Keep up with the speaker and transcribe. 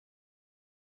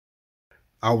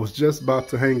I was just about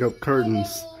to hang up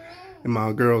curtains in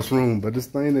my girl's room, but this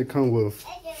thing they come with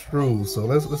screws. So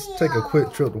let's take a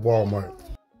quick trip to Walmart.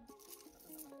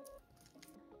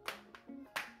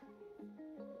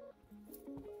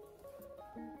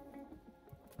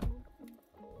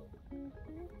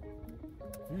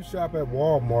 If you shop at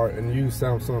Walmart and use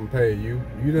Samsung Pay, you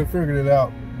done figured it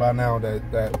out by now that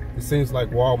it seems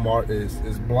like Walmart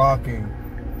is blocking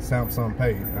Samsung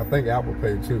Pay. I think Apple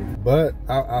Pay too. But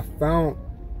I found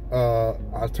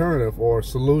alternative or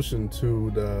solution to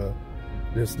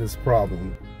this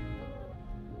problem.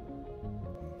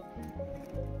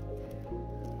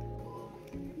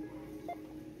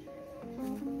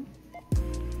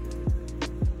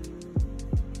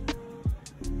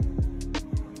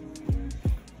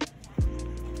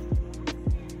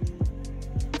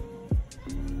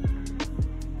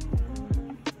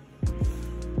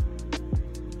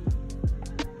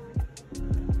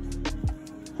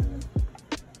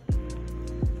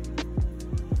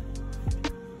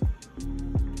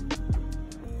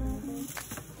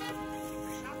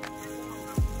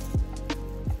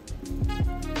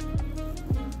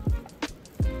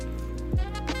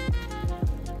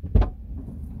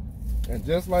 And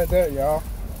just like that, y'all,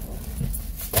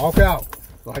 walk out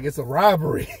like it's a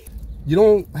robbery. You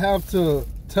don't have to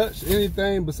touch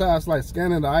anything besides like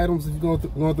scanning the items if you're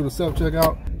going through the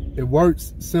self-checkout. It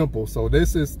works simple. So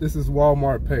this is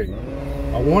Walmart Pay.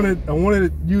 I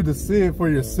wanted you to see it for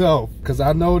yourself, because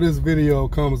I know this video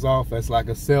comes off as like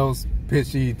a sales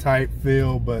pitchy type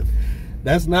feel, but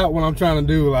that's not what I'm trying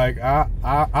to do. Like I'm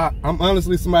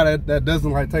honestly somebody that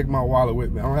doesn't like take my wallet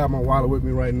with me. I don't have my wallet with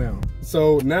me right now.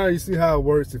 So now you see how it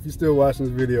works. If you're still watching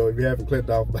this video, if you haven't clicked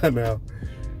off by now,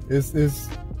 it's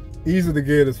easy to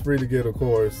get, it's free to get, of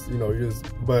course. You know,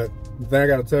 but the thing I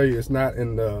gotta tell you, it's not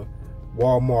in the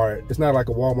Walmart. It's not like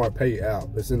a Walmart Pay app.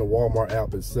 It's in the Walmart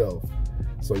app itself.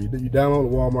 So you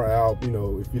download the Walmart app. You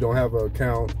know, if you don't have an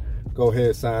account, go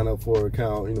ahead, sign up for an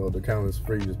account. You know, the account is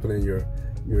free. Just put in your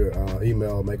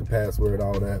email, make a password,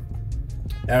 all that.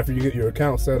 After you get your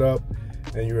account set up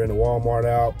and you're in the Walmart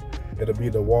app, it'll be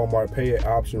the Walmart Pay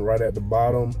option right at the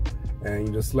bottom, and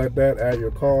you just select that, add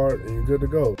your card, and you're good to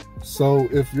go. So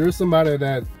if you're somebody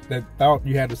that thought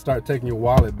you had to start taking your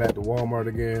wallet back to Walmart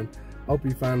again, hope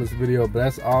you found this video. But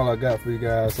that's all I got for you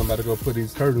guys. I'm about to go put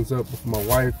these curtains up before my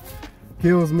wife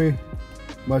kills me.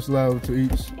 Much love to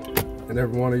each and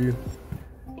every one of you.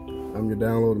 I'm your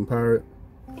downloading pirate,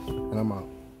 and I'm out.